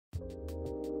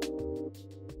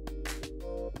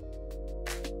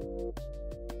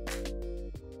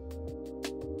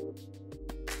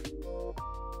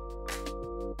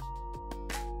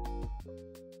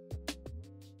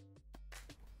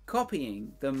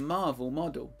copying the Marvel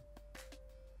model.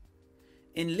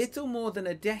 In little more than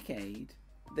a decade,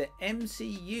 the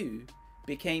MCU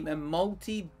became a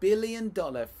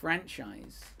multi-billion-dollar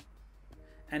franchise,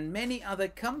 and many other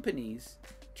companies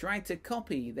tried to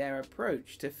copy their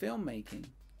approach to filmmaking.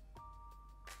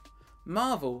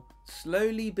 Marvel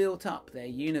slowly built up their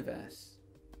universe,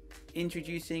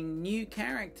 introducing new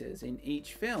characters in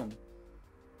each film,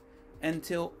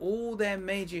 until all their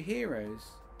major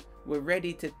heroes were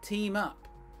ready to team up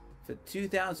for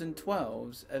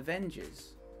 2012's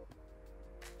Avengers.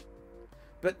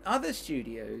 But other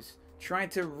studios tried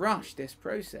to rush this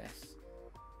process.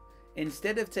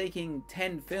 Instead of taking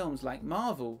 10 films like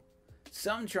Marvel,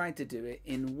 some tried to do it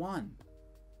in one,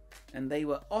 and they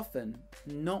were often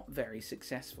not very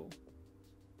successful.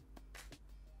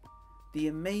 The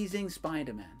Amazing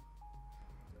Spider-Man.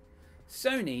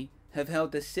 Sony have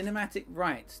held the cinematic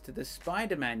rights to the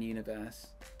Spider-Man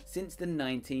universe since the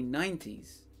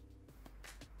 1990s,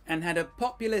 and had a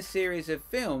popular series of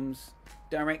films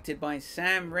directed by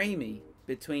Sam Raimi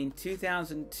between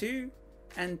 2002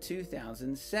 and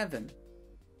 2007.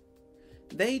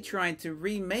 They tried to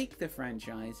remake the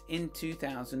franchise in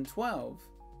 2012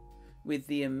 with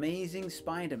The Amazing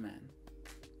Spider-Man.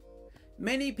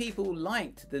 Many people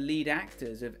liked the lead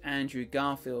actors of Andrew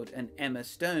Garfield and Emma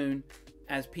Stone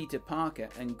as Peter Parker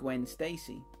and Gwen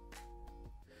Stacey.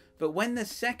 But when the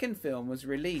second film was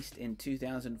released in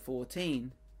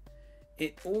 2014,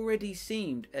 it already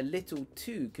seemed a little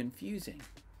too confusing.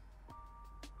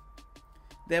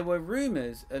 There were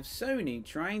rumours of Sony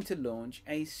trying to launch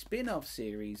a spin-off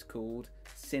series called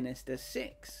Sinister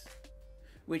 6,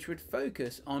 which would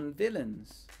focus on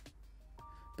villains.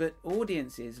 But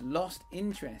audiences lost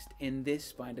interest in this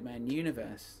Spider-Man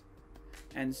universe,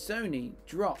 and Sony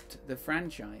dropped the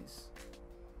franchise.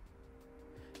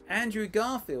 Andrew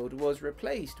Garfield was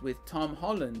replaced with Tom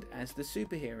Holland as the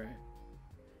superhero,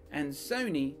 and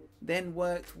Sony then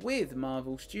worked with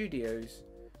Marvel Studios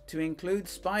to include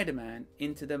Spider-Man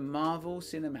into the Marvel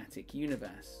Cinematic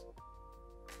Universe.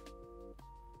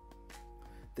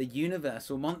 The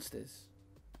Universal Monsters.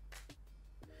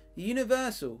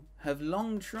 Universal have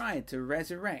long tried to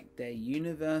resurrect their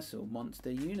Universal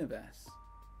Monster Universe.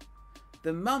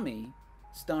 The Mummy,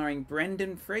 starring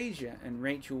Brendan Fraser and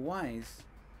Rachel Weisz,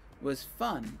 was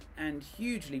fun and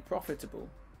hugely profitable,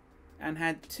 and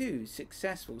had 2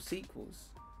 successful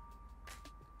sequels.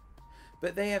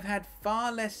 But they have had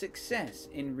far less success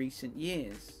in recent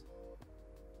years.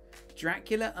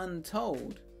 Dracula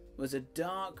Untold was a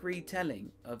dark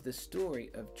retelling of the story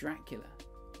of Dracula,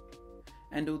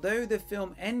 and although the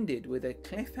film ended with a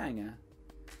cliffhanger,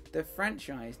 the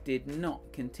franchise did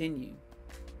not continue.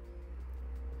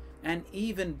 An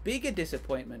even bigger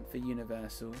disappointment for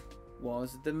Universal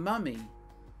was The Mummy,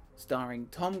 starring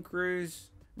Tom Cruise,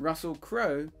 Russell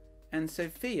Crowe and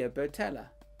Sofia Boutella.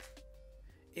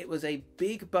 It was a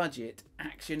big budget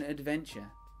action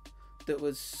adventure that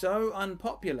was so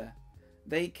unpopular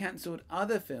they cancelled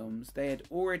other films they had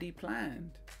already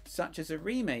planned, such as a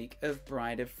remake of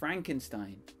Bride of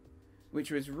Frankenstein,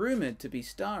 which was rumoured to be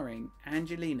starring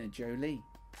Angelina Jolie.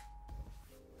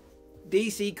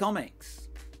 DC Comics.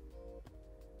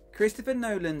 Christopher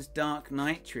Nolan's Dark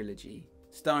Knight trilogy,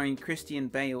 starring Christian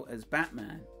Bale as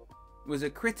Batman, was a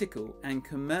critical and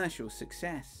commercial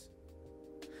success.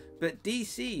 But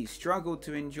DC struggled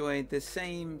to enjoy the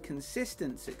same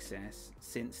consistent success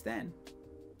since then.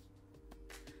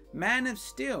 Man of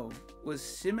Steel was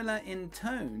similar in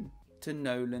tone to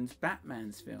Nolan's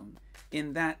Batman's film,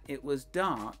 in that it was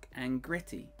dark and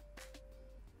gritty.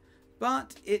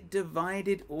 But it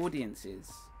divided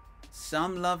audiences.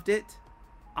 Some loved it,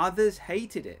 others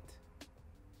hated it.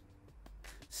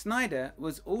 Snyder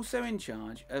was also in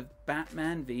charge of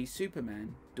Batman v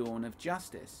Superman: Dawn of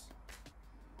Justice,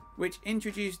 which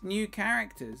introduced new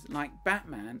characters like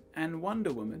Batman and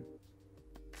Wonder Woman.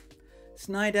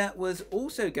 Snyder was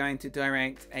also going to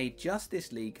direct a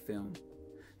Justice League film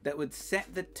that would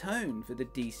set the tone for the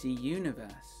DC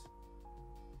universe.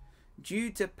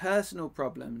 Due to personal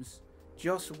problems,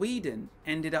 Joss Whedon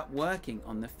ended up working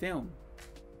on the film,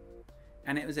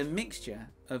 and it was a mixture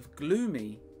of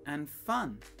gloomy and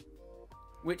fun,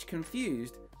 which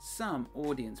confused some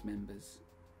audience members.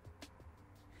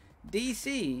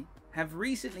 DC have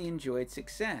recently enjoyed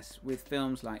success with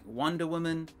films like Wonder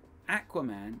Woman,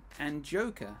 Aquaman and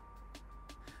Joker,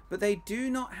 but they do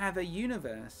not have a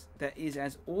universe that is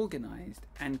as organised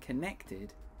and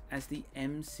connected as the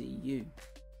MCU.